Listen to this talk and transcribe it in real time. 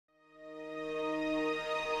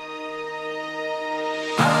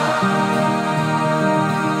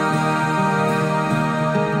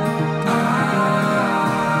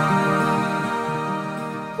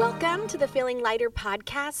to the Feeling Lighter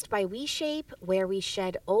podcast by WeShape, where we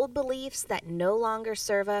shed old beliefs that no longer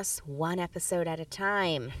serve us, one episode at a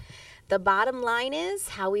time. The bottom line is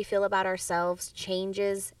how we feel about ourselves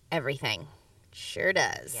changes everything. Sure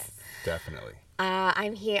does. Yes, definitely.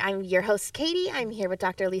 I'm your host, Katie. I'm here with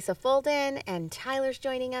Dr. Lisa Folden, and Tyler's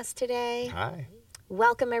joining us today. Hi.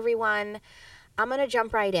 Welcome, everyone. I'm going to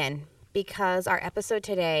jump right in because our episode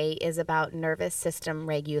today is about nervous system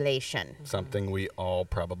regulation. Something we all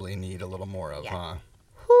probably need a little more of, huh?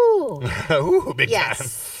 Whew. Ooh, big time.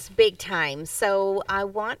 Yes, big time. So I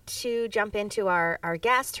want to jump into our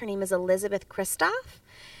guest. Her name is Elisabeth Kristof.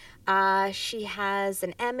 She has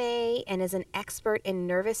an MA and is an expert in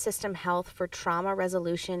nervous system health for trauma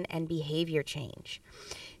resolution and behavior change.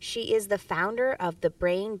 She is the founder of the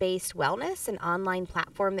Brain-Based Wellness, an online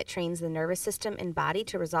platform that trains the nervous system and body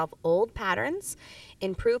to resolve old patterns,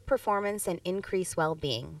 improve performance, and increase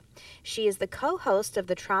well-being. She is the co-host of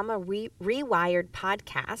the Trauma Rewired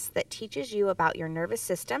podcast that teaches you about your nervous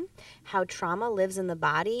system, how trauma lives in the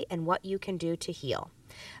body, and what you can do to heal.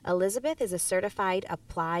 Elisabeth is a certified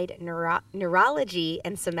applied neurology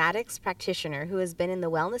and somatics practitioner who has been in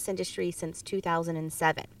the wellness industry since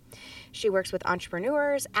 2007. She works with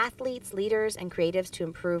entrepreneurs, athletes, leaders, and creatives to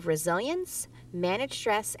improve resilience, manage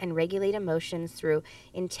stress, and regulate emotions through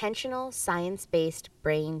intentional, science-based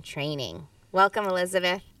brain training. Welcome,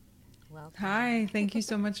 Elisabeth. Welcome. Hi, thank you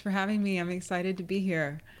so much for having me. I'm excited to be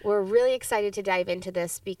here. We're really excited to dive into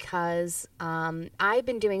this because I've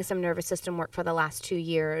been doing some nervous system work for the last 2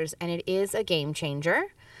 years, and it is a game changer.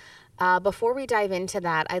 Before we dive into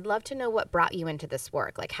that, I'd love to know what brought you into this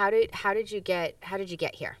work. Like, how did you get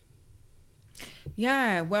here?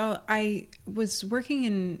 Yeah, well, I was working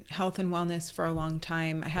in health and wellness for a long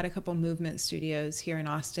time. I had a couple movement studios here in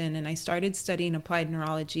Austin, and I started studying applied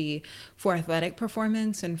neurology for athletic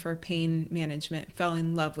performance and for pain management. Fell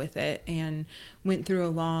in love with it and went through a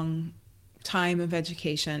long time of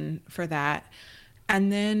education for that.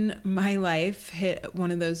 And then my life hit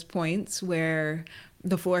one of those points where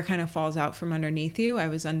the floor kind of falls out from underneath you. I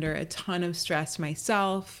was under a ton of stress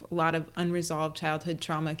myself. A lot of unresolved childhood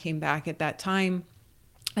trauma came back at that time.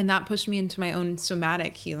 And that pushed me into my own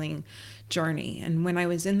somatic healing journey. And when I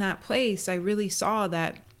was in that place, I really saw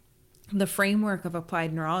that the framework of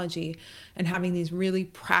applied neurology and having these really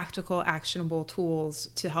practical, actionable tools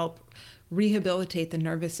to help rehabilitate the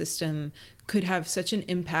nervous system could have such an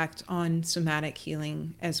impact on somatic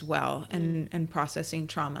healing as well and processing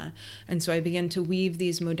trauma. And so I began to weave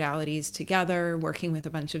these modalities together, working with a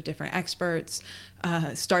bunch of different experts,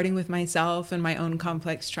 starting with myself and my own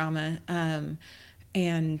complex trauma.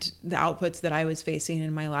 And the outputs that I was facing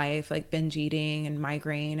in my life, like binge eating and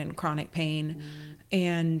migraine and chronic pain,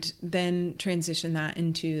 and then transition that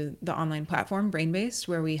into the online platform, Brain-Based,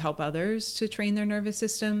 where we help others to train their nervous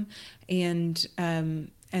system. And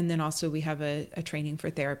then also we have a training for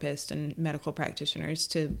therapists and medical practitioners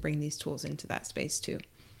to bring these tools into that space too.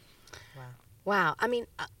 Wow. I mean,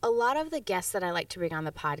 a lot of the guests that I like to bring on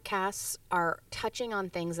the podcasts are touching on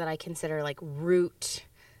things that I consider like root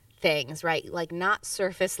things, right? Like not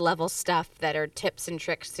surface level stuff that are tips and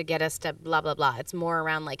tricks to get us to blah, blah, blah. It's more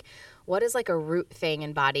around like, what is like a root thing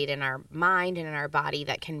embodied in our mind and in our body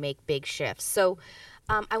that can make big shifts? So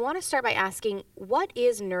I want to start by asking, what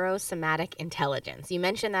is neurosomatic intelligence? You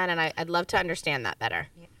mentioned that, and I'd love to understand that better.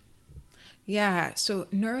 Yeah, so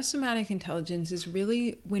neurosomatic intelligence is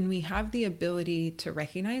really when we have the ability to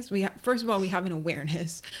recognize, first of all, we have an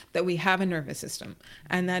awareness that we have a nervous system,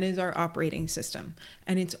 and that is our operating system.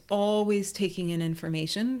 And it's always taking in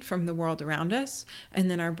information from the world around us, and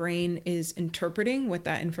then our brain is interpreting what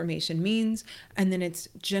that information means, and then it's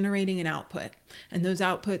generating an output. And those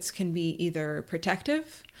outputs can be either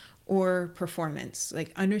protective or performance,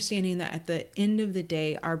 like understanding that at the end of the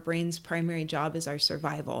day, our brain's primary job is our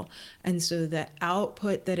survival. And so the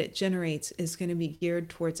output that it generates is going to be geared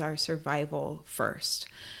towards our survival first.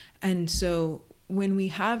 And so when we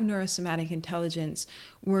have neurosomatic intelligence,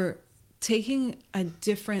 we're taking a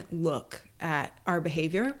different look at our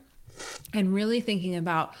behavior and really thinking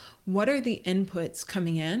about what are the inputs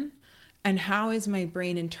coming in and how is my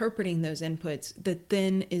brain interpreting those inputs that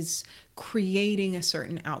then is creating a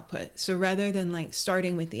certain output. So rather than like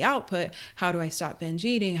starting with the output, how do I stop binge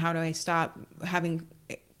eating? How do I stop having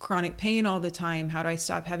chronic pain all the time? How do I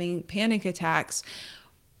stop having panic attacks?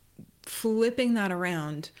 Flipping that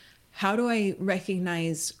around, how do I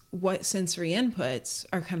recognize what sensory inputs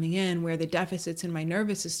are coming in, where the deficits in my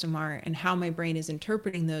nervous system are, and how my brain is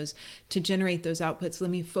interpreting those to generate those outputs?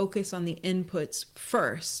 Let me focus on the inputs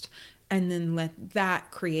first, and then let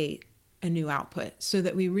that create a new output, so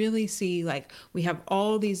that we really see like we have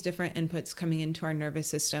all these different inputs coming into our nervous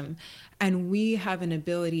system, and we have an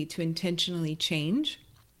ability to intentionally change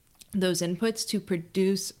those inputs to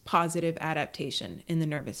produce positive adaptation in the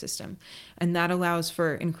nervous system. And that allows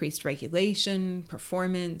for increased regulation,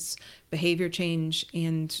 performance, behavior change,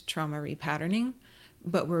 and trauma repatterning.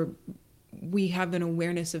 But we have an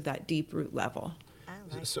awareness of that deep root level.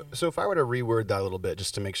 So if I were to reword that a little bit,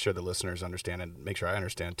 just to make sure the listeners understand and make sure I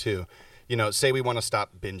understand too, say we want to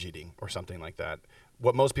stop binge eating or something like that.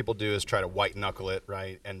 What most people do is try to white knuckle it,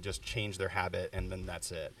 right, and just change their habit, and then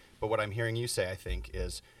that's it. But what I'm hearing you say, I think,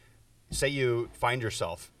 is say you find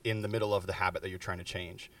yourself in the middle of the habit that you're trying to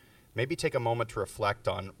change. Maybe take a moment to reflect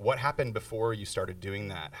on what happened before you started doing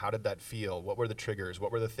that. How did that feel? What were the triggers?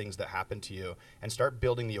 What were the things that happened to you? And start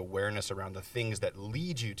building the awareness around the things that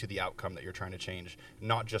lead you to the outcome that you're trying to change,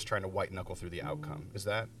 not just trying to white knuckle through the outcome. Is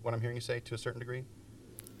that what I'm hearing you say to a certain degree?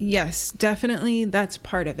 Yes, definitely. That's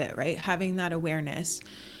part of it, right? Having that awareness.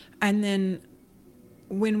 And then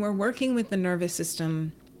when we're working with the nervous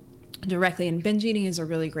system directly, and binge eating is a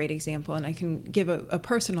really great example, and I can give a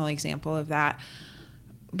personal example of that.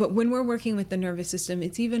 But when we're working with the nervous system,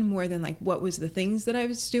 it's even more than like what was the things that I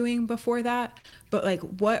was doing before that, but like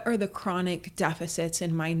what are the chronic deficits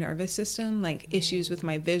in my nervous system, like issues with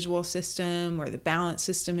my visual system or the balance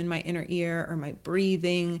system in my inner ear or my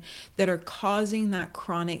breathing, that are causing that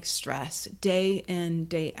chronic stress day in,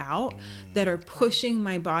 day out, that are pushing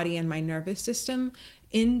my body and my nervous system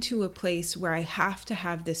into a place where I have to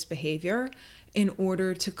have this behavior in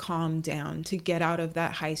order to calm down, to get out of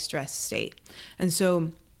that high stress state. And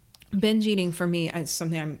so binge eating for me is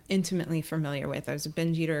something I'm intimately familiar with. I was a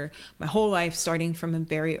binge eater my whole life, starting from a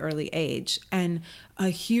very early age. And a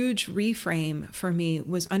huge reframe for me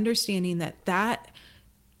was understanding that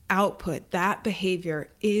output, that behavior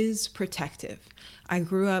is protective. I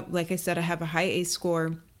grew up, like I said, I have a high ACE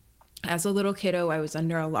score. As a little kiddo, I was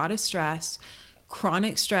under a lot of stress.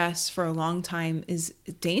 Chronic stress for a long time is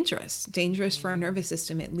dangerous for our nervous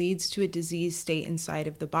system. It leads to a disease state inside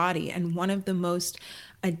of the body. And one of the most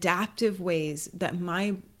adaptive ways that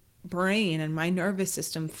my brain and my nervous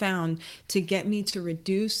system found to get me to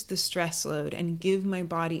reduce the stress load and give my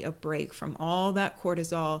body a break from all that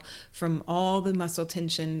cortisol, from all the muscle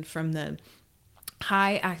tension, from the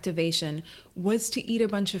high activation, was to eat a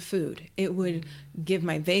bunch of food. It would give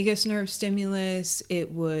my vagus nerve stimulus.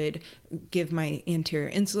 It would give my anterior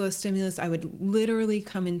insula stimulus. I would literally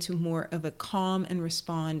come into more of a calm and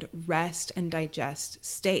respond, rest and digest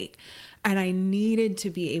state. And I needed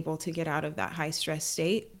to be able to get out of that high stress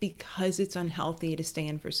state because it's unhealthy to stay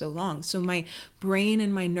in for so long. So my brain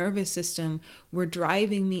and my nervous system were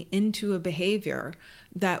driving me into a behavior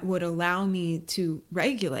that would allow me to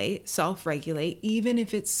regulate, self-regulate, even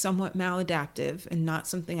if it's somewhat maladaptive and not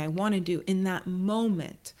something I want to do in that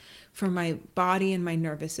moment. For my body and my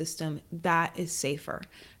nervous system, that is safer.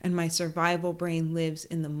 And my survival brain lives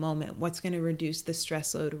in the moment. What's going to reduce the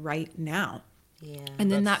stress load right now? Yeah.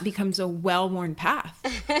 And then that becomes a well-worn path.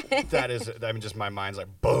 That is, I mean, just my mind's like,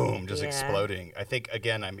 boom, just exploding. I think,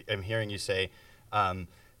 again, I'm hearing you say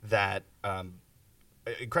that,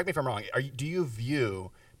 correct me if I'm wrong, do you view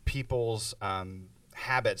people's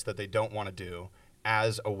habits that they don't want to do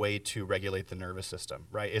as a way to regulate the nervous system,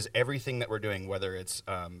 right? Is everything that we're doing, whether it's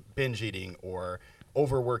binge eating or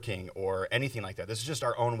overworking or anything like that, this is just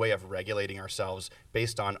our own way of regulating ourselves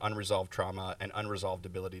based on unresolved trauma and unresolved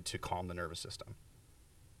ability to calm the nervous system?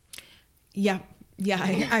 Yeah,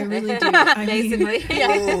 I really do. Basically,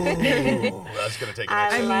 Ooh, that's going to take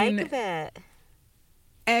an like that.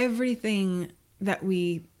 Everything that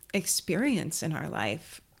we experience in our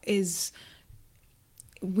life is,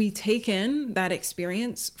 we take in that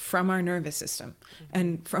experience from our nervous system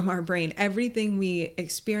and from our brain. Everything we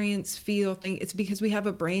experience, feel, think, it's because we have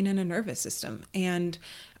a brain and a nervous system. And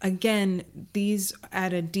again, these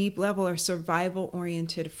at a deep level are survival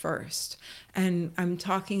oriented first. And I'm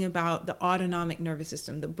talking about the autonomic nervous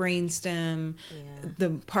system, the brainstem, the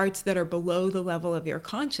parts that are below the level of your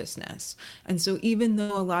consciousness. And so even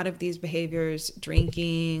though a lot of these behaviors,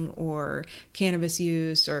 drinking or cannabis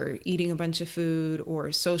use or eating a bunch of food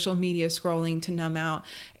or social media scrolling to numb out,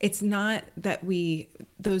 it's not that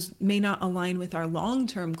those may not align with our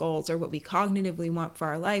long-term goals or what we cognitively want for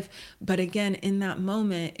our life. But again, in that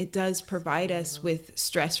moment, it does provide us with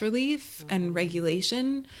stress relief and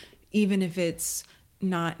regulation, even if it's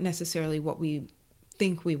not necessarily what we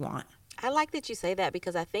think we want. I like that you say that,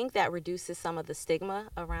 because I think that reduces some of the stigma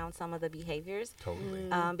around some of the behaviors. Totally.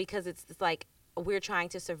 Because it's like we're trying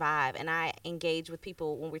to survive. And I engage with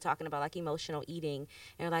people when we're talking about like emotional eating,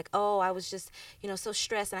 and they're like, oh, I was just, so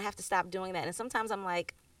stressed and I have to stop doing that. And sometimes I'm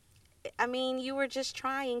like, I mean, you were just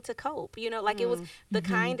trying to cope. Like it was the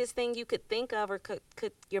kindest thing you could think of, or could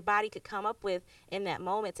your body could come up with in that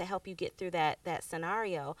moment to help you get through that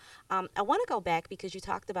scenario. I want to go back because you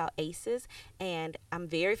talked about ACEs, and I'm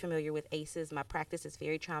very familiar with ACEs. My practice is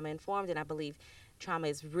very trauma informed, and I believe trauma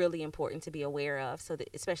is really important to be aware of, so that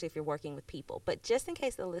especially if you're working with people. But just in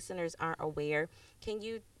case the listeners aren't aware, can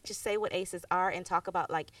you just say what ACEs are and talk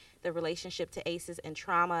about like the relationship to ACEs and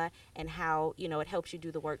trauma, and how it helps you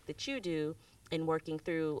do the work that you do in working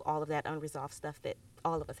through all of that unresolved stuff that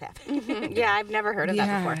all of us have? Yeah, I've never heard of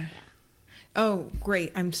that before. Oh,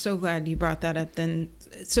 great. I'm so glad you brought that up then.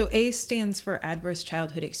 So ACE stands for Adverse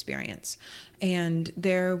Childhood Experience. And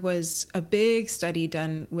there was a big study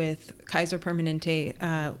done with Kaiser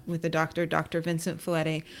Permanente with the Dr. Vincent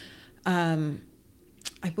Fillette.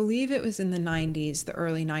 I believe it was in the 90s, the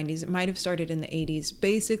early 90s. It might have started in the 80s,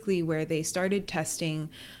 basically where they started testing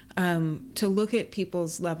to look at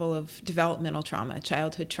people's level of developmental trauma,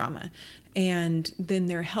 childhood trauma, and then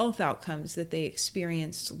their health outcomes that they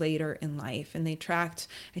experienced later in life. And they tracked,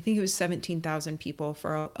 I think it was 17,000 people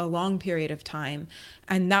for a long period of time.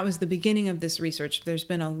 And that was the beginning of this research. There's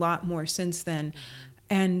been a lot more since then.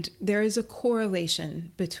 And there is a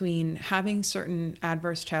correlation between having certain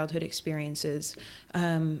adverse childhood experiences.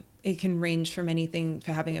 It can range from anything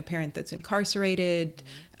to having a parent that's incarcerated,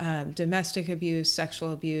 domestic abuse,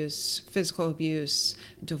 sexual abuse, physical abuse,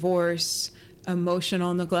 divorce,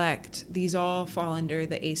 emotional neglect. These all fall under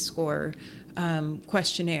the ACE score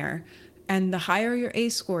questionnaire. And the higher your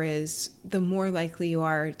ACE score is, the more likely you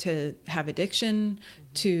are to have addiction,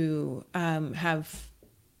 to have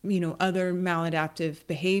other maladaptive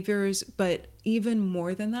behaviors, but even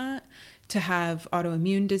more than that, to have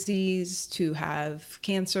autoimmune disease, to have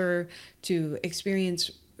cancer, to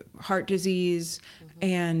experience heart disease.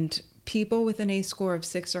 And people with an ACE score of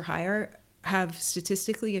 6 or higher have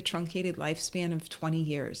statistically a truncated lifespan of 20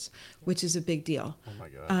 years, which is a big deal. Oh my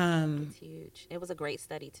God. It's huge. It was a great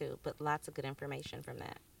study too, but lots of good information from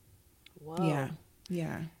that. Whoa.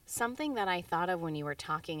 Yeah. Something that I thought of when you were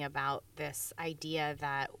talking about this idea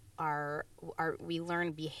that we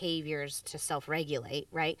learn behaviors to self-regulate,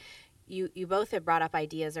 right? You both have brought up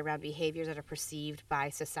ideas around behaviors that are perceived by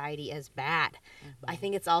society as bad. I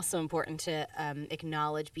think it's also important to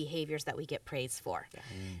acknowledge behaviors that we get praised for.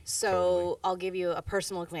 So Totally. I'll give you a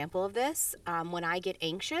personal example of this. When I get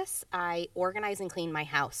anxious, I organize and clean my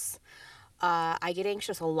house. I get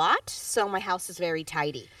anxious a lot, so my house is very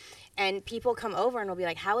tidy. And people come over and will be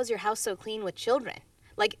like, "How is your house so clean with children?"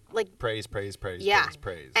 Like Praise, yeah.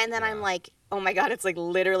 praise. And then Yeah. I'm like, oh my God, it's like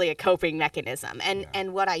literally a coping mechanism.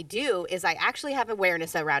 And what I do is I actually have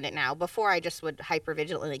awareness around it now. Before I just would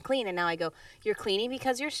hypervigilantly clean, and now I go, you're cleaning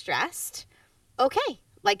because you're stressed. Okay,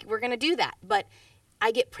 like we're gonna do that. But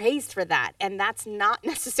I get praised for that, and that's not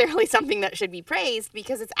necessarily something that should be praised,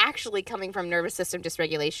 because it's actually coming from nervous system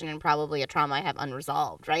dysregulation and probably a trauma I have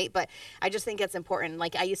unresolved, right? But I just think it's important.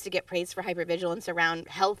 Like I used to get praised for hypervigilance around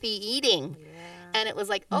healthy eating. And it was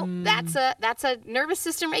like, oh, that's a nervous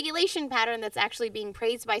system regulation pattern that's actually being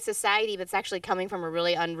praised by society, that's actually coming from a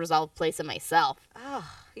really unresolved place in myself. Oh,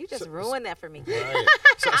 you just ruined that for me. Right.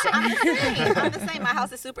 I'm the same. My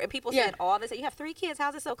house is super, and people said all this. You have 3 kids.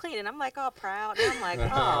 How's it so clean? And I'm like, all proud. And I'm like,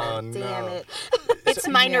 oh, no. damn it. It's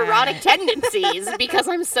my neurotic tendencies because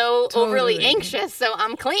I'm so overly anxious, so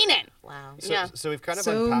I'm cleaning. Wow. So we've kind of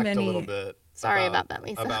So unpacked a many- little bit. Sorry about that,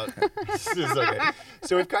 Lisa. This is okay.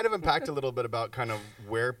 So we've kind of unpacked a little bit about kind of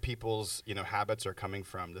where people's habits are coming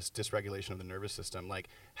from, this dysregulation of the nervous system. Like,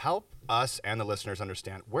 help us and the listeners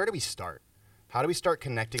understand, where do we start? How do we start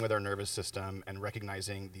connecting with our nervous system and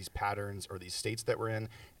recognizing these patterns or these states that we're in?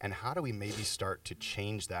 And how do we maybe start to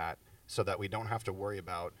change that so that we don't have to worry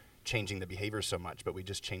about changing the behavior so much, but we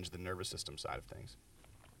just change the nervous system side of things?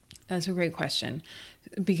 That's a great question,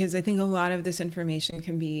 because I think a lot of this information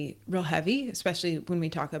can be real heavy, especially when we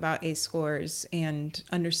talk about ACE scores and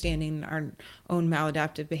understanding our own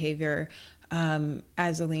maladaptive behavior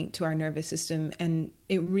as a link to our nervous system. And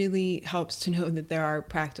it really helps to know that there are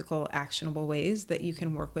practical, actionable ways that you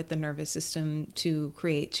can work with the nervous system to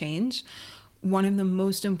create change. One of the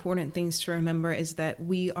most important things to remember is that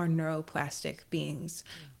we are neuroplastic beings.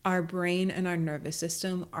 Our brain and our nervous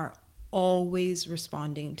system are always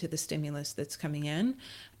responding to the stimulus that's coming in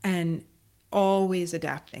and always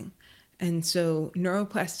adapting. And so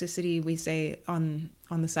neuroplasticity, we say on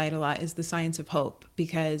the site a lot, is the science of hope,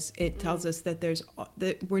 because it tells us that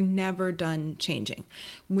that we're never done changing.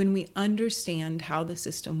 When we understand how the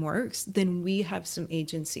system works, then we have some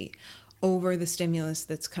agency. over the stimulus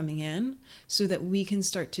that's coming in, so that we can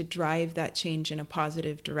start to drive that change in a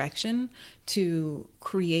positive direction to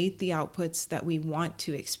create the outputs that we want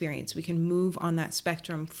to experience. We can move on that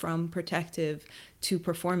spectrum from protective to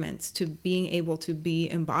performance, to being able to be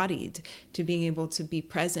embodied, to being able to be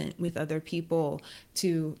present with other people,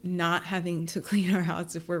 to not having to clean our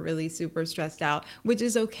house if we're really super stressed out, which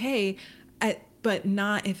is okay. But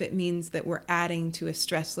not if it means that we're adding to a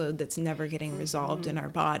stress load that's never getting resolved in our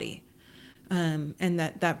body. And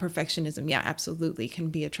that perfectionism, yeah, absolutely can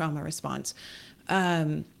be a trauma response.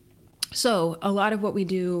 So a lot of what we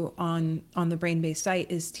do on the brain-based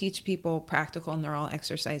site is teach people practical neural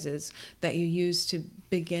exercises that you use to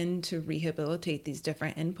begin to rehabilitate these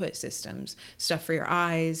different input systems. Stuff for your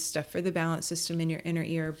eyes, stuff for the balance system in your inner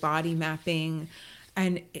ear, body mapping.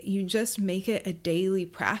 And you just make it a daily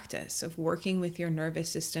practice of working with your nervous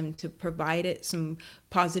system to provide it some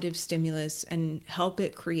positive stimulus and help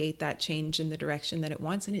it create that change in the direction that it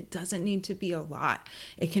wants. And it doesn't need to be a lot.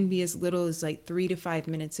 It can be as little as like 3 to 5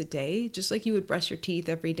 minutes a day, just like you would brush your teeth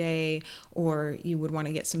every day, or you would want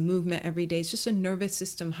to get some movement every day. It's just a nervous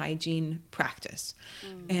system hygiene practice.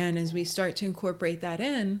 And as we start to incorporate that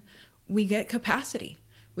in, we get capacity.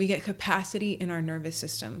 We get capacity in our nervous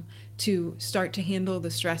system to start to handle the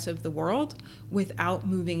stress of the world without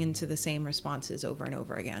moving into the same responses over and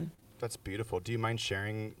over again. That's beautiful. Do you mind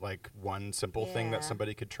sharing like one simple thing that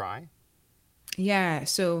somebody could try? Yeah.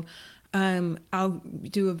 So I'll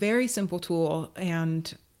do a very simple tool,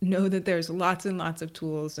 and know that there's lots and lots of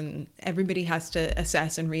tools, and everybody has to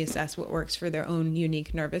assess and reassess what works for their own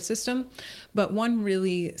unique nervous system. But one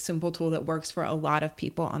really simple tool that works for a lot of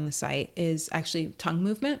people on the site is actually tongue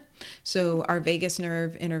movement. So our vagus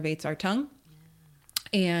nerve innervates our tongue.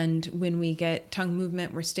 And when we get tongue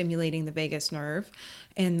movement, we're stimulating the vagus nerve,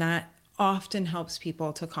 and that often helps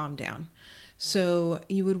people to calm down. So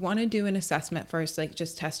you would want to do an assessment first, like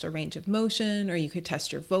just test a range of motion, or you could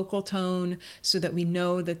test your vocal tone so that we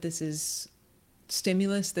know that this is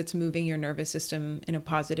stimulus that's moving your nervous system in a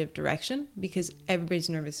positive direction, because everybody's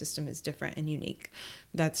nervous system is different and unique.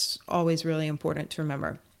 That's always really important to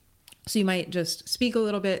remember. So you might just speak a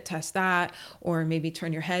little bit, test that, or maybe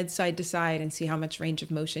turn your head side to side and see how much range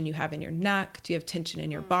of motion you have in your neck. Do you have tension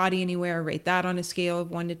in your body anywhere? Rate that on a scale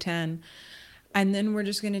of 1 to 10. And then we're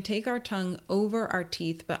just going to take our tongue over our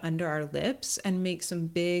teeth but under our lips and make some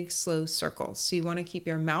big, slow circles. So you want to keep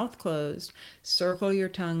your mouth closed, circle your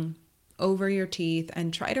tongue over your teeth,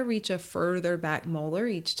 and try to reach a further back molar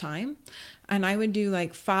each time. And I would do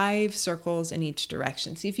like 5 circles in each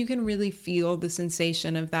direction. See if you can really feel the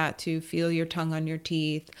sensation of that too. Feel your tongue on your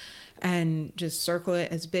teeth, and just circle it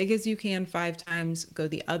as big as you can 5 times. Go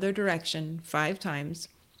the other direction 5 times,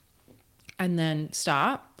 and then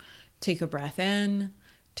stop. Take a breath in,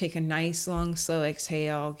 take a nice long slow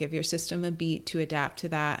exhale, give your system a beat to adapt to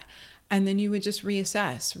that. And then you would just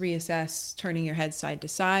reassess, turning your head side to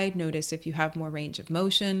side. Notice if you have more range of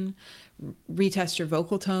motion. Retest your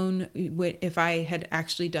vocal tone. If I had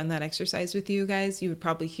actually done that exercise with you guys, you would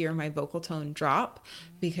probably hear my vocal tone drop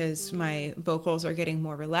because my vocals are getting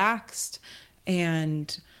more relaxed.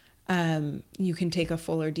 And you can take a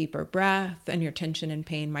fuller, deeper breath, and your tension and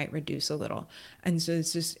pain might reduce a little. And so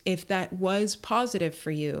it's just, if that was positive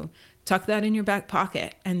for you, tuck that in your back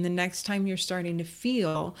pocket. And the next time you're starting to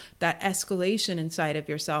feel that escalation inside of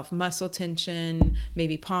yourself, muscle tension,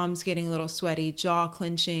 maybe palms getting a little sweaty, jaw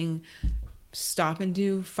clenching, stop and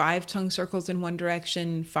do 5 tongue circles in one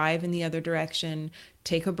direction, 5 in the other direction.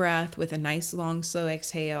 Take a breath with a nice, long, slow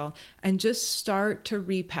exhale, and just start to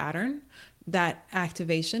repattern that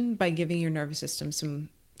activation by giving your nervous system some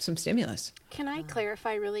stimulus. Can I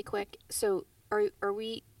clarify really quick? So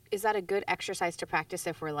is that a good exercise to practice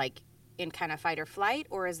if we're like in kind of fight or flight,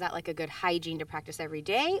 or is that like a good hygiene to practice every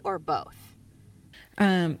day, or both?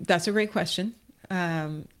 That's a great question.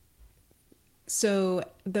 So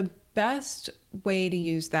the best way to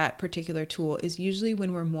use that particular tool is usually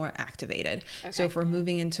when we're more activated. Okay. So if we're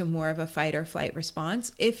moving into more of a fight or flight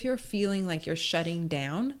response, if you're feeling like you're shutting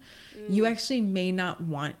down, you actually may not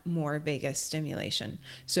want more vagus stimulation.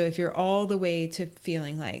 So if you're all the way to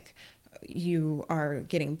feeling like you are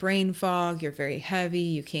getting brain fog, you're very heavy,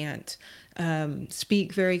 you can't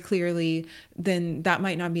speak very clearly, then that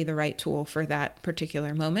might not be the right tool for that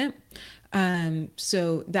particular moment.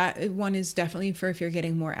 So that one is definitely for if you're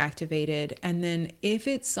getting more activated. And then if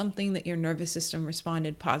it's something that your nervous system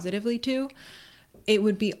responded positively to, it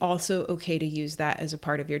would be also okay to use that as a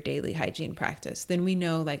part of your daily hygiene practice. Then we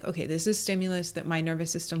know, like, okay, this is stimulus that my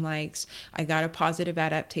nervous system likes. I got a positive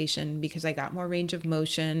adaptation because I got more range of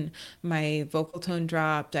motion. My vocal tone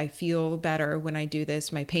dropped. I feel better when I do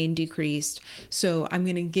this. My pain decreased. So I'm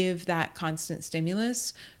going to give that constant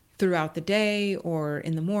stimulus throughout the day or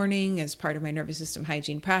in the morning as part of my nervous system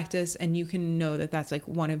hygiene practice. And you can know that that's like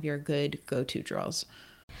one of your good go-to drills.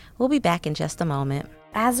 We'll be back in just a moment.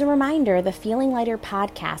 As a reminder, the Feeling Lighter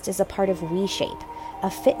podcast is a part of Reshape,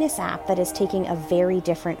 a fitness app that is taking a very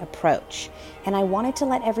different approach. And I wanted to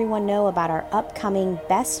let everyone know about our upcoming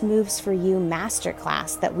Best Moves for You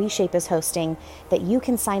masterclass that Reshape is hosting that you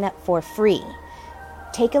can sign up for free.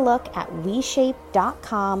 Take a look at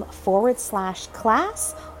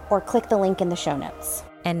reshape.com/class or click the link in the show notes.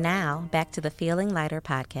 And now, back to the Feeling Lighter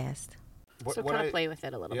podcast. So kind of play with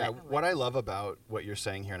it a little bit. What I love about what you're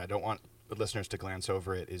saying here, and I don't want the listeners to glance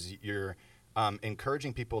over it, is you're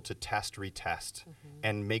encouraging people to test, retest,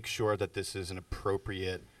 and make sure that this is an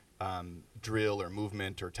appropriate drill or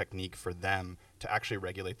movement or technique for them to actually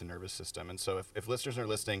regulate the nervous system. And so if listeners are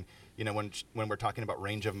listening, when we're talking about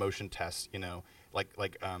range of motion tests,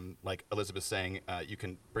 like Elisabeth saying, you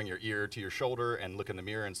can bring your ear to your shoulder and look in the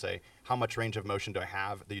mirror and say, how much range of motion do I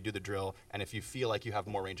have? That you do the drill, and if you feel like you have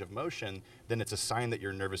more range of motion, then it's a sign that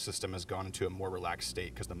your nervous system has gone into a more relaxed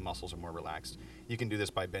state because the muscles are more relaxed. You can do this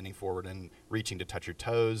by bending forward and reaching to touch your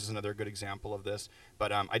toes is another good example of this.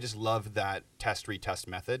 But I just love that test retest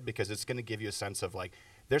method because it's going to give you a sense of like,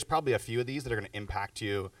 there's probably a few of these that are going to impact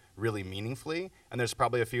you really meaningfully, and there's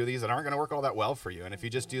probably a few of these that aren't going to work all that well for you. And if you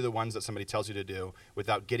just do the ones that somebody tells you to do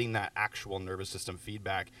without getting that actual nervous system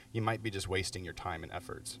feedback, you might be just wasting your time and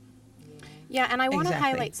efforts. Yeah, and I want to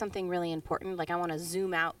Exactly. highlight something really important. Like, I want to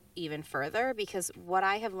zoom out even further because what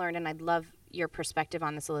I have learned, and I'd love your perspective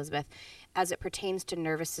on this, Elisabeth, as it pertains to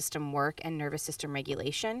nervous system work and nervous system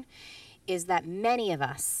regulation, is that many of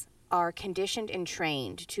us are conditioned and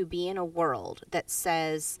trained to be in a world that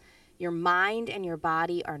says your mind and your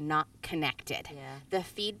body are not connected. Yeah. The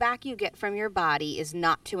feedback you get from your body is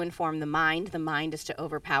not to inform the mind. The mind is to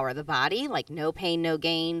overpower the body, like no pain, no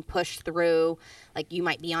gain, push through. Like you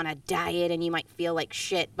might be on a diet and you might feel like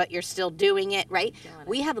shit, but you're still doing it, right?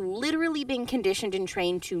 We have literally been conditioned and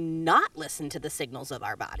trained to not listen to the signals of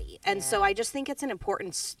our body. And so I just think it's an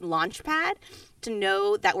important launch pad to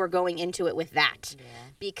know that we're going into it with that.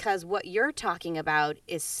 Because what you're talking about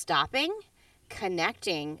is stopping,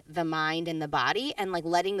 connecting the mind and the body, and like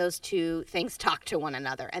letting those two things talk to one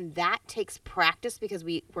another. And that takes practice because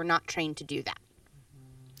we're not trained to do that.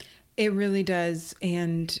 It really does.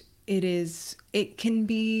 And it can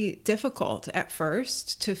be difficult at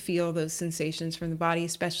first to feel those sensations from the body,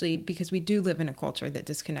 especially because we do live in a culture that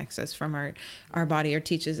disconnects us from our body or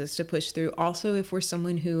teaches us to push through. Also, if we're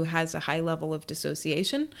someone who has a high level of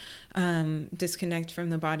dissociation, disconnect from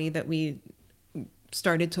the body that we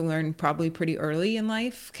started to learn probably pretty early in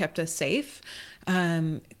life, kept us safe,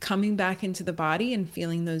 coming back into the body and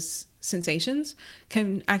feeling those sensations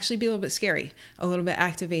can actually be a little bit scary, a little bit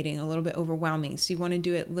activating, a little bit overwhelming. So you want to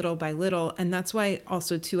do it little by little. And that's why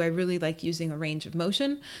also too, I really like using a range of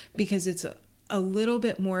motion because it's a little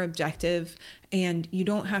bit more objective and you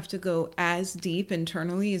don't have to go as deep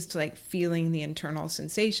internally as to like feeling the internal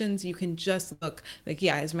sensations. You can just look like,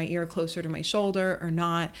 yeah, is my ear closer to my shoulder or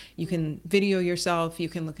not? You can video yourself, you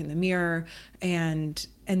can look in the mirror, and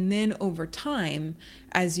then over time,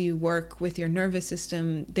 as you work with your nervous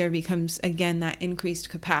system, there becomes, again, that increased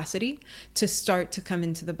capacity to start to come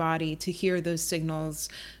into the body, to hear those signals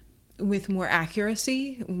with more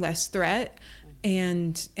accuracy, less threat,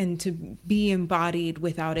 and to be embodied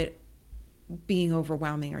without it being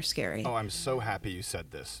overwhelming or scary. Oh, I'm so happy you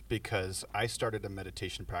said this because I started a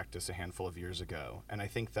meditation practice a handful of years ago. And I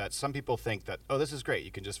think that some people think that, oh, this is great.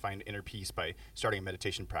 You can just find inner peace by starting a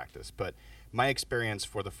meditation practice. But my experience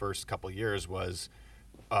for the first couple years was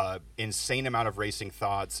insane amount of racing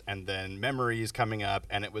thoughts and then memories coming up.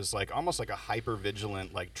 And it was like almost like a hyper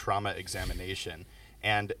vigilant, like trauma examination.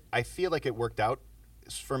 And I feel like it worked out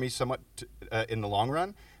for me somewhat in the long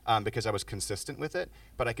run because I was consistent with it.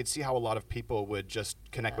 But I could see how a lot of people would just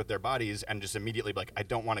connect with their bodies and just immediately be like, I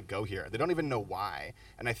don't want to go here. They don't even know why.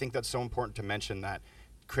 And I think that's so important to mention that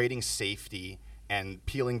creating safety and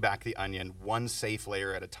peeling back the onion one safe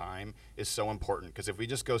layer at a time is so important. Because if we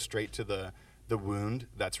just go straight to the wound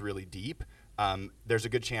that's really deep, there's a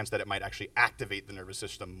good chance that it might actually activate the nervous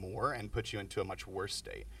system more and put you into a much worse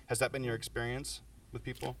state. Has that been your experience with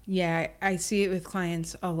people? Yeah, I see it with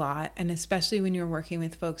clients a lot. And especially when you're working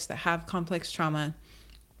with folks that have complex trauma,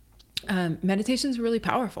 meditation is really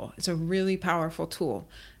powerful. It's a really powerful tool.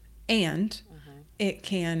 And it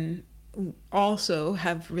can also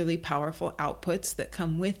have really powerful outputs that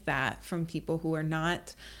come with that from people who are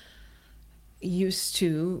not used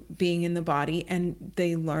to being in the body, and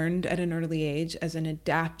they learned at an early age as an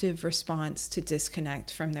adaptive response to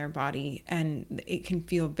disconnect from their body, and it can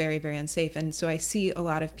feel very, very unsafe. And so I see a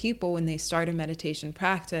lot of people when they start a meditation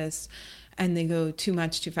practice and they go too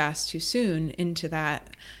much, too fast, too soon into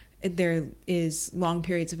that, there is long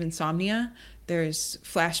periods of insomnia, there's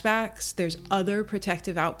flashbacks, there's other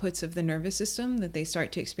protective outputs of the nervous system that they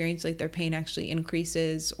start to experience, like their pain actually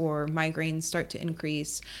increases or migraines start to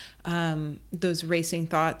increase. Those racing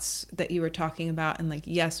thoughts that you were talking about, and like,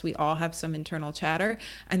 yes, we all have some internal chatter,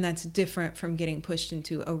 and that's different from getting pushed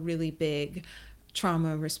into a really big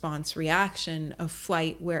trauma response reaction of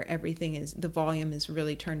flight, where everything is, the volume is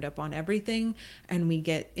really turned up on everything, and we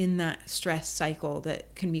get in that stress cycle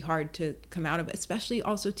that can be hard to come out of, especially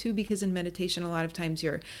also too because in meditation a lot of times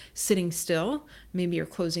you're sitting still, maybe you're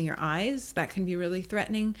closing your eyes, that can be really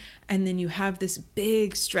threatening, and then you have this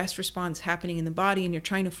big stress response happening in the body, and you're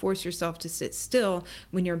trying to force yourself to sit still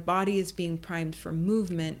when your body is being primed for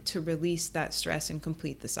movement to release that stress and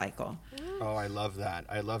complete the cycle. Oh, I love that.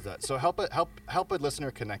 I love that. So help a listener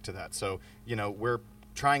connect to that. So, we're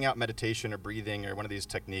trying out meditation or breathing or one of these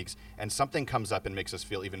techniques, and something comes up and makes us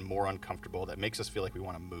feel even more uncomfortable, that makes us feel like we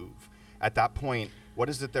want to move. At that point, what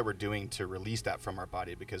is it that we're doing to release that from our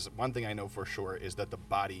body? Because one thing I know for sure is that the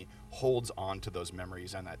body holds on to those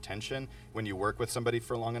memories and that tension. When you work with somebody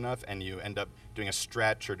for long enough and you end up doing a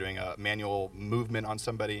stretch or doing a manual movement on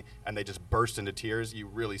somebody and they just burst into tears, you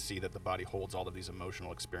really see that the body holds all of these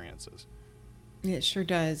emotional experiences. It sure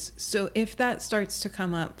does. So if that starts to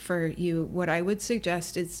come up for you, what I would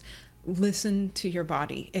suggest is listen to your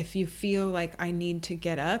body. If you feel like I need to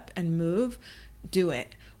get up and move, do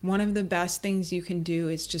it. One of the best things you can do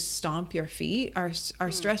is just stomp your feet. Our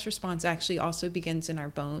stress response actually also begins in our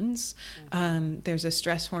bones. There's a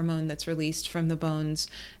stress hormone that's released from the bones,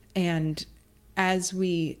 and as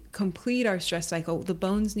we complete our stress cycle, the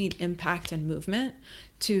bones need impact and movement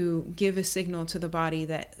to give a signal to the body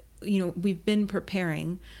that we've been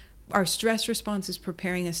preparing. Our stress response is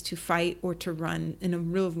preparing us to fight or to run in a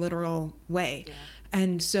real literal way. Yeah.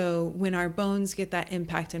 And so when our bones get that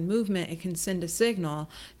impact and movement, it can send a signal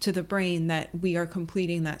to the brain that we are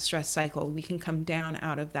completing that stress cycle. We can come down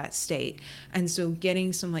out of that state. And so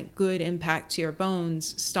getting some like good impact to your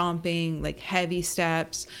bones, stomping, like heavy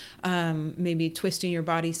steps, maybe twisting your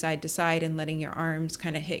body side to side and letting your arms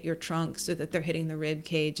kind of hit your trunk so that they're hitting the rib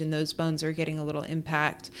cage and those bones are getting a little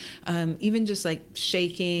impact. Even just like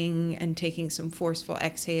shaking and taking some forceful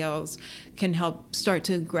exhales can help start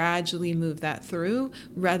to gradually move that through,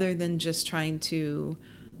 rather than just trying to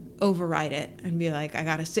override it and be like, I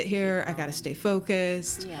gotta sit here, I gotta stay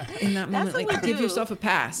focused. Yeah. In that moment, like give yourself a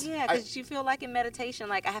pass. Yeah, because you feel like in meditation,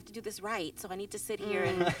 like I have to do this right, so I need to sit here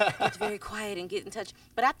and get very quiet and get in touch.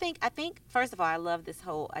 But I think first of all, I love this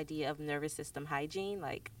whole idea of nervous system hygiene.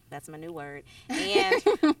 Like that's my new word. And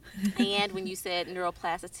and when you said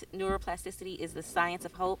neuroplasticity is the science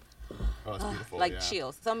of hope. Oh, it's beautiful. Like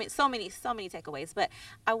chills. So many takeaways. But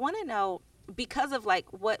I want to know, because of like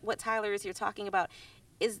what Tyler is here talking about,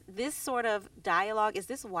 is this sort of dialogue, is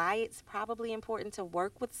this why it's probably important to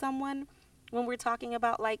work with someone when we're talking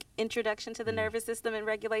about like introduction to the nervous system and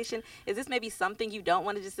regulation? Is this maybe something you don't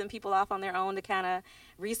want to just send people off on their own to kind of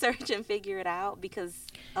research and figure it out because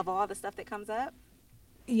of all the stuff that comes up?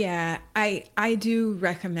 Yeah, I do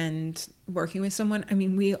recommend working with someone. I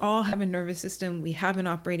mean, we all have a nervous system, we have an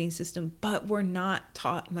operating system, but we're not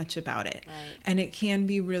taught much about it. Right. And it can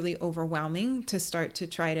be really overwhelming to start to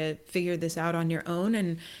try to figure this out on your own.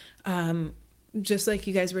 And just like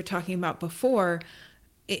you guys were talking about before,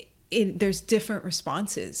 there's different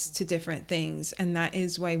responses to different things. And that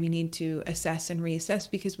is why we need to assess and reassess,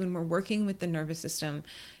 because when we're working with the nervous system,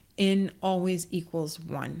 N always equals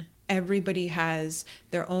 1. Everybody has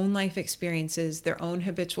their own life experiences, their own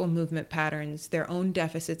habitual movement patterns, their own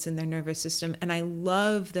deficits in their nervous system. And I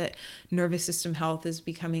love that nervous system health is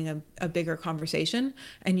becoming a bigger conversation.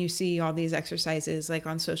 And you see all these exercises like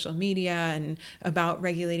on social media and about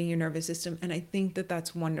regulating your nervous system. And I think that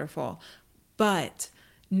that's wonderful. But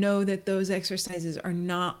know that those exercises are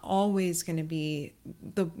not always going to be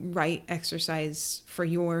the right exercise for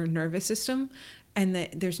your nervous system. And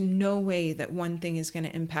that there's no way that one thing is going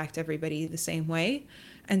to impact everybody the same way.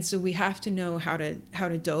 And so we have to know how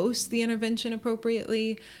to dose the intervention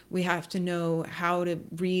appropriately. We have to know how to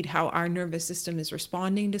read how our nervous system is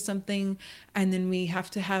responding to something. And then we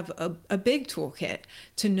have to have a big toolkit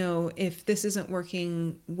to know, if this isn't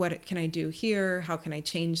working, what can I do here? How can I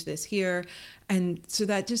change this here? And so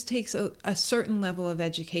that just takes a certain level of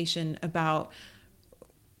education about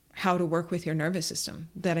how to work with your nervous system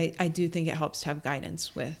that I do think it helps to have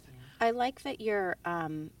guidance with. I like that you're,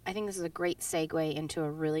 I think this is a great segue into a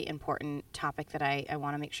really important topic that I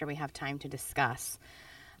want to make sure we have time to discuss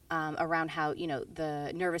around how,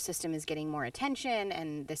 the nervous system is getting more attention.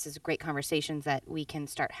 And this is great conversations that we can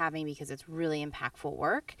start having because it's really impactful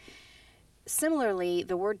work. Similarly,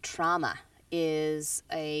 the word trauma is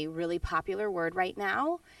a really popular word right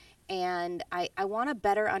now. And I want to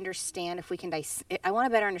better understand I want to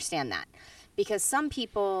better understand that. Because some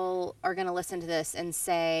people are going to listen to this and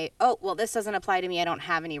say, oh, well, this doesn't apply to me. I don't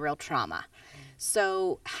have any real trauma.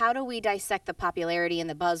 So how do we dissect the popularity and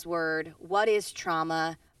the buzzword? What is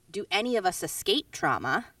trauma? Do any of us escape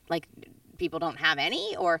trauma? Like people don't have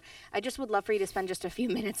any? Or I just would love for you to spend just a few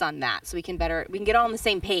minutes on that so we can get all on the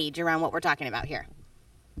same page around what we're talking about here.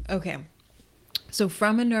 Okay. So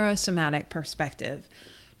from a neurosomatic perspective,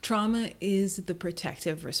 trauma is the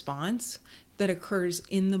protective response that occurs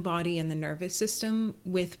in the body and the nervous system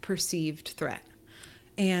with perceived threat.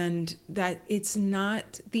 And that it's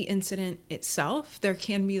not the incident itself. There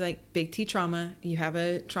can be like big T trauma. You have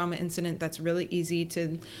a trauma incident that's really easy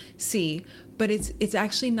to see, but it's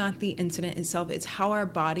actually not the incident itself. It's how our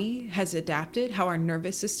body has adapted, how our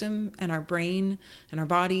nervous system and our brain and our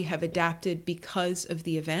body have adapted because of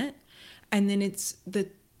the event. And then it's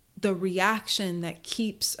the reaction that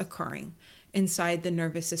keeps occurring inside the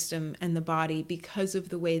nervous system and the body because of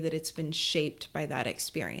the way that it's been shaped by that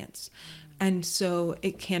experience. And so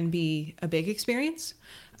it can be a big experience.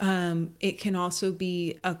 It can also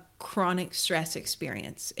be a chronic stress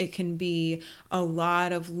experience. It can be a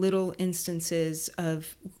lot of little instances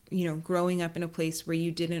of, growing up in a place where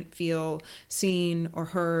you didn't feel seen or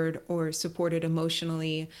heard or supported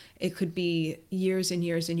emotionally. It could be years and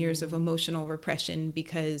years and years of emotional repression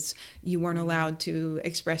because you weren't allowed to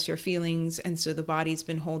express your feelings. And so the body's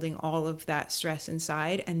been holding all of that stress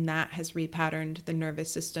inside, and that has repatterned the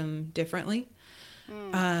nervous system differently.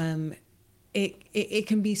 It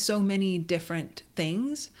can be so many different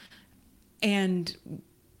things, and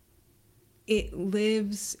it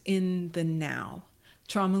lives in the now.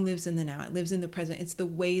 Trauma lives in the now. It lives in the present. It's the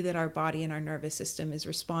way that our body and our nervous system is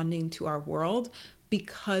responding to our world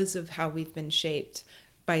because of how we've been shaped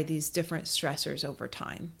by these different stressors over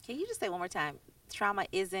time. Can you just say one more time? Trauma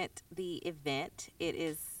isn't the event. It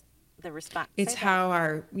is the response. It's how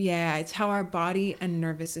our body and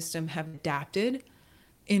nervous system have adapted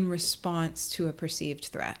in response to a perceived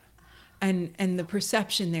threat. And the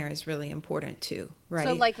perception there is really important too, right?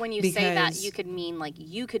 So like when you say that, you could mean like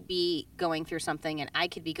you could be going through something and I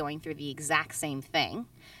could be going through the exact same thing,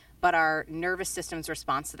 but our nervous system's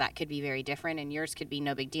response to that could be very different, and yours could be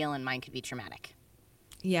no big deal and mine could be traumatic.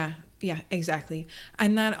 Yeah, exactly.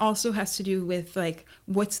 And that also has to do with like,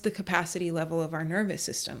 what's the capacity level of our nervous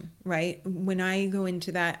system, right? When I go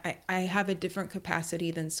into that, I have a different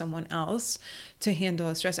capacity than someone else to handle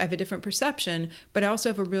a stress. I have a different perception, but I also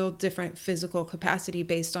have a real different physical capacity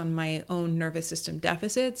based on my own nervous system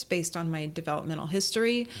deficits, based on my developmental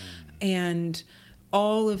history. And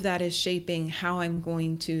all of that is shaping how I'm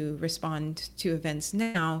going to respond to events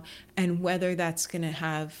now, and whether that's going to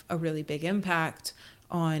have a really big impact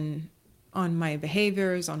on my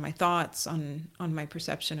behaviors, on my thoughts, on my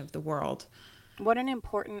perception of the world. What an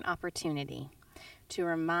important opportunity to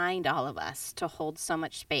remind all of us to hold so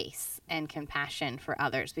much space and compassion for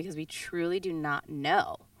others, because we truly do not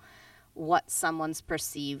know what someone's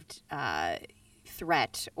perceived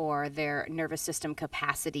threat or their nervous system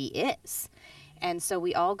capacity is. And so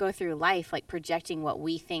we all go through life like projecting what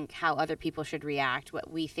we think how other people should react,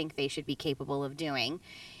 what we think they should be capable of doing.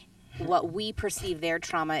 What we perceive their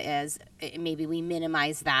trauma is, maybe we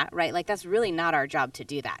minimize that, right? Like that's really not our job to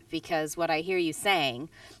do that, because what I hear you saying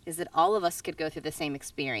is that all of us could go through the same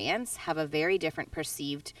experience, have a very different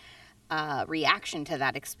perceived reaction to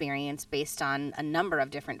that experience based on a number of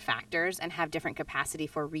different factors, and have different capacity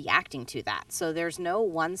for reacting to that. So there's no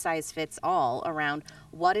one size fits all around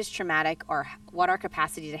what is traumatic or what our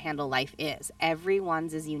capacity to handle life is.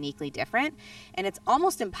 Everyone's is uniquely different, and it's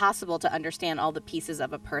almost impossible to understand all the pieces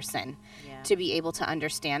of a person to be able to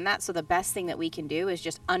understand that. So the best thing that we can do is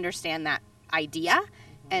just understand that idea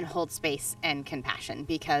and hold space and compassion,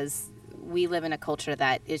 because we live in a culture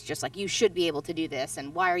that is just like, you should be able to do this,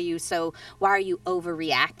 and why are you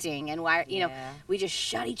overreacting, and why, we just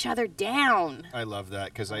shut each other down. I love that,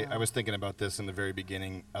 because I was thinking about this in the very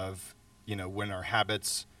beginning of, when our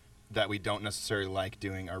habits that we don't necessarily like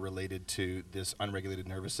doing are related to this unregulated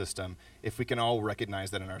nervous system. If we can all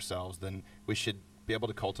recognize that in ourselves, then we should be able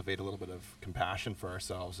to cultivate a little bit of compassion for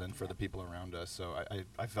ourselves and for the people around us. So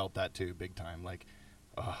I felt that too, big time. Like,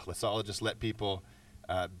 let's all just let people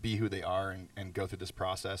be who they are and go through this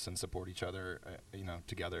process and support each other,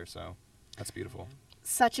 together. So that's beautiful.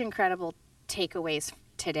 Such incredible takeaways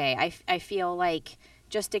today. I feel like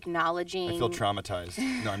just acknowledging. I feel traumatized.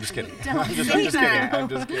 No, I'm just kidding. Don't I'm just say kidding. that. I'm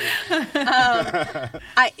just kidding.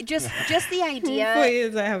 I just the idea.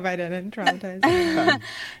 Please, I have been traumatized.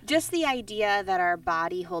 Just the idea that our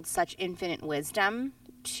body holds such infinite wisdom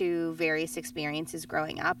to various experiences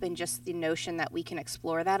growing up, and just the notion that we can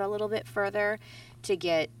explore that a little bit further to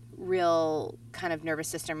get real kind of nervous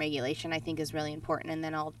system regulation, I think is really important. And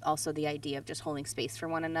then also the idea of just holding space for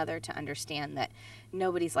one another to understand that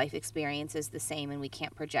nobody's life experience is the same, and we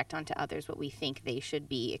can't project onto others what we think they should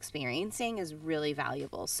be experiencing is really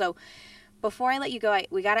valuable. So before I let you go,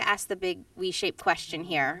 we got to ask the big V-shaped question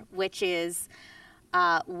here, which is,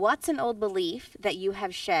 what's an old belief that you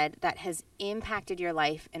have shed that has impacted your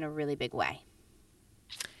life in a really big way?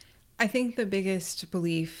 I think the biggest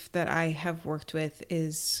belief that I have worked with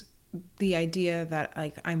is the idea that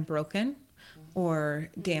I'm broken or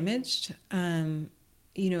damaged.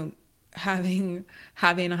 Having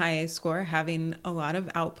a high A score, having a lot of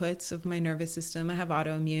outputs of my nervous system. I have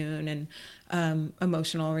autoimmune and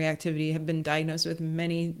emotional reactivity, have been diagnosed with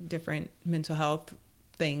many different mental health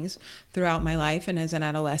things throughout my life and as an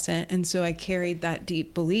adolescent. And so I carried that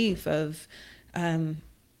deep belief of,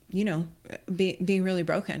 being really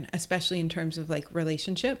broken, especially in terms of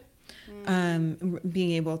relationship,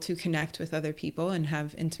 being able to connect with other people and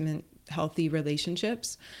have intimate, healthy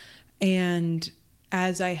relationships. And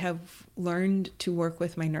as I have learned to work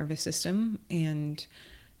with my nervous system and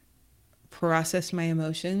process my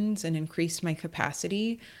emotions and increase my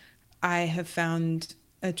capacity, I have found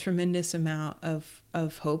a tremendous amount of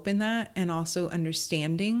hope in that, and also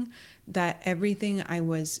understanding that everything I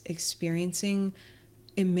was experiencing,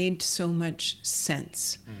 it made so much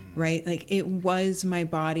sense, right? It was my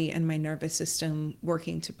body and my nervous system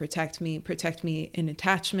working to protect me in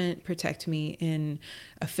attachment, protect me in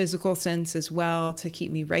a physical sense as well, to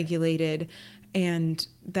keep me regulated, and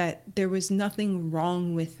that there was nothing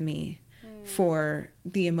wrong with me for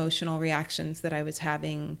the emotional reactions that I was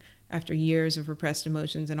having after years of repressed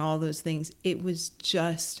emotions and all those things. It was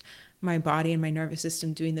just my body and my nervous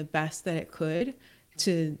system doing the best that it could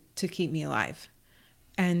to keep me alive.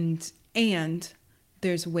 And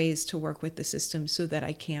there's ways to work with the system so that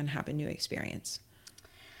I can have a new experience.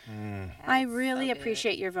 I really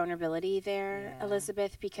appreciate your vulnerability there,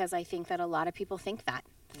 Elisabeth, because I think that a lot of people think that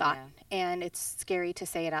thought, and it's scary to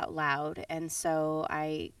say it out loud. And so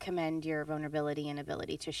I commend your vulnerability and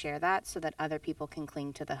ability to share that so that other people can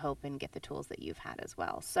cling to the hope and get the tools that you've had as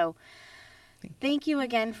well. So thank you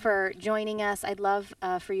again for joining us. I'd love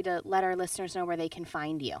for you to let our listeners know where they can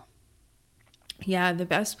find you. Yeah, the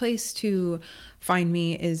best place to find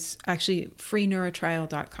me is actually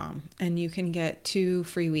freeneurotrial.com. And you can get 2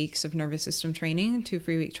 free weeks of nervous system training, 2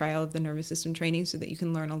 free week trial of the nervous system training, so that you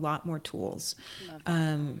can learn a lot more tools.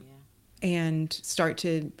 And start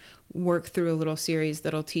to work through a little series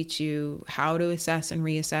that'll teach you how to assess and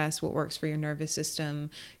reassess what works for your nervous system,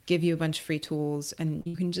 give you a bunch of free tools, and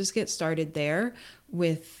you can just get started there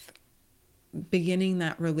with beginning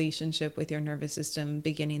that relationship with your nervous system,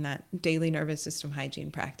 beginning that daily nervous system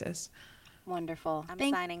hygiene practice. Wonderful. I'm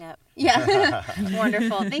signing up. Yeah.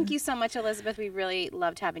 Wonderful. Thank you so much, Elisabeth. We really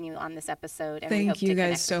loved having you on this episode. And we hope Thank you to guys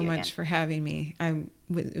connect so with you much again. for having me.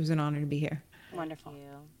 It was an honor to be here. Wonderful.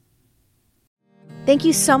 Thank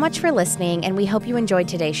you so much for listening, and we hope you enjoyed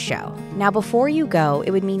today's show. Now, before you go,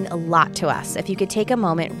 it would mean a lot to us if you could take a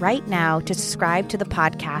moment right now to subscribe to the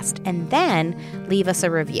podcast and then leave us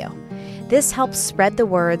a review. This helps spread the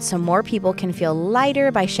word so more people can feel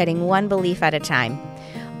lighter by shedding one belief at a time.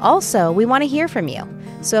 Also, we want to hear from you.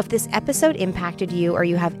 So if this episode impacted you, or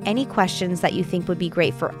you have any questions that you think would be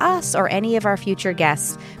great for us or any of our future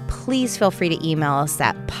guests, please feel free to email us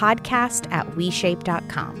at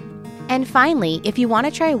podcast@WeShape.com. And finally, if you want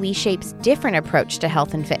to try WeShape's different approach to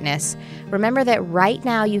health and fitness, remember that right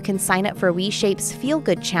now you can sign up for WeShape's Feel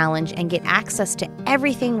Good Challenge and get access to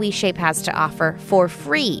everything WeShape has to offer for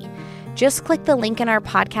free. Just click the link in our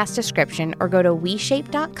podcast description or go to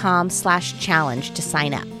WeShape.com/challenge to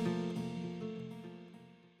sign up.